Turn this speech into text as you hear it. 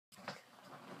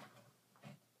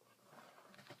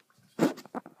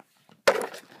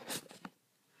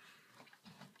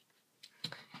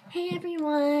Hey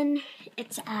everyone,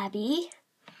 it's Abby.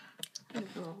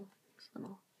 Little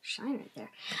shine right there.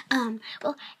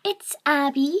 Well, it's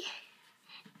Abby,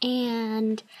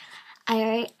 and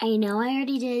I know I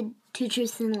already did Two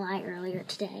Truths and a Lie earlier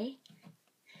today,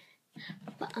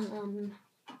 but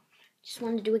just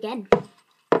wanted to do again.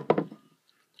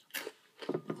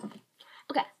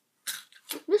 Okay,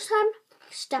 this time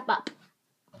step up.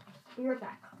 You're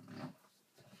back.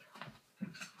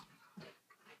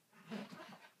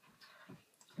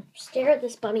 Stare at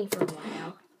this bunny for a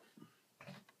while.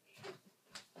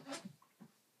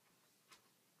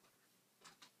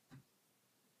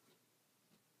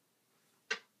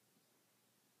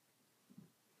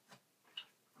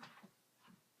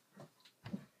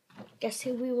 Guess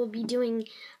who we will be doing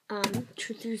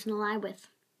Truth and a Lie with?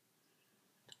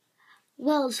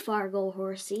 Wells Fargo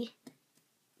horsey.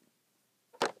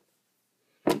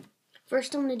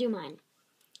 First I'm going to do mine.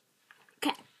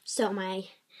 Okay, so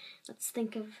let's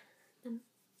think of them.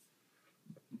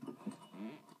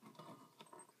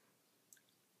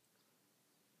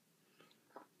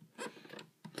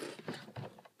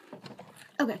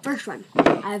 Okay, first one.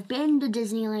 I've been to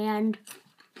Disneyland.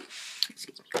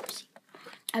 Excuse me, horsey.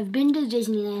 I've been to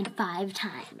Disneyland 5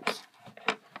 times.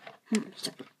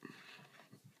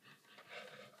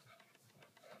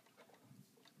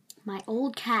 My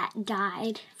old cat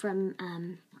died from,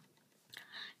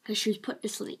 because she was put to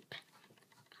sleep.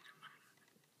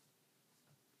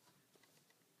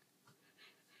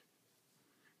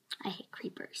 I hate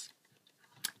creepers.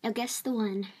 Now guess the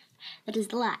one that is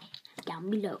the lie down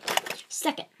below.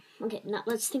 Second. Okay, now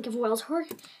let's think of Wells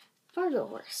Fargo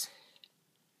horse.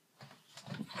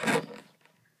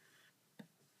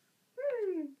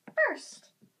 First,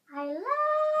 I love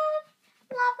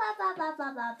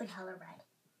the color red.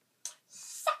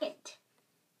 Second,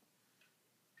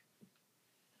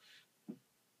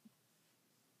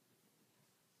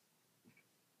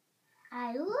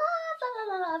 I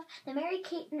love the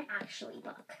Mary-Kate and Ashley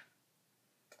book.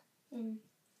 And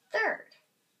third,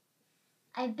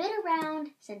 I've been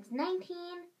around since the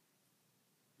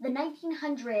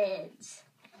 1900s.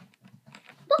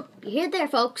 Well, you're here there,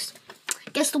 folks.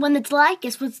 Guess the one that's lie,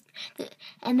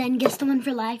 and then guess the one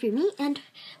for lie for me and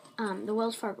the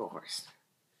Wells Fargo horse.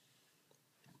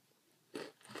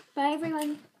 Bye,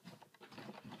 everyone.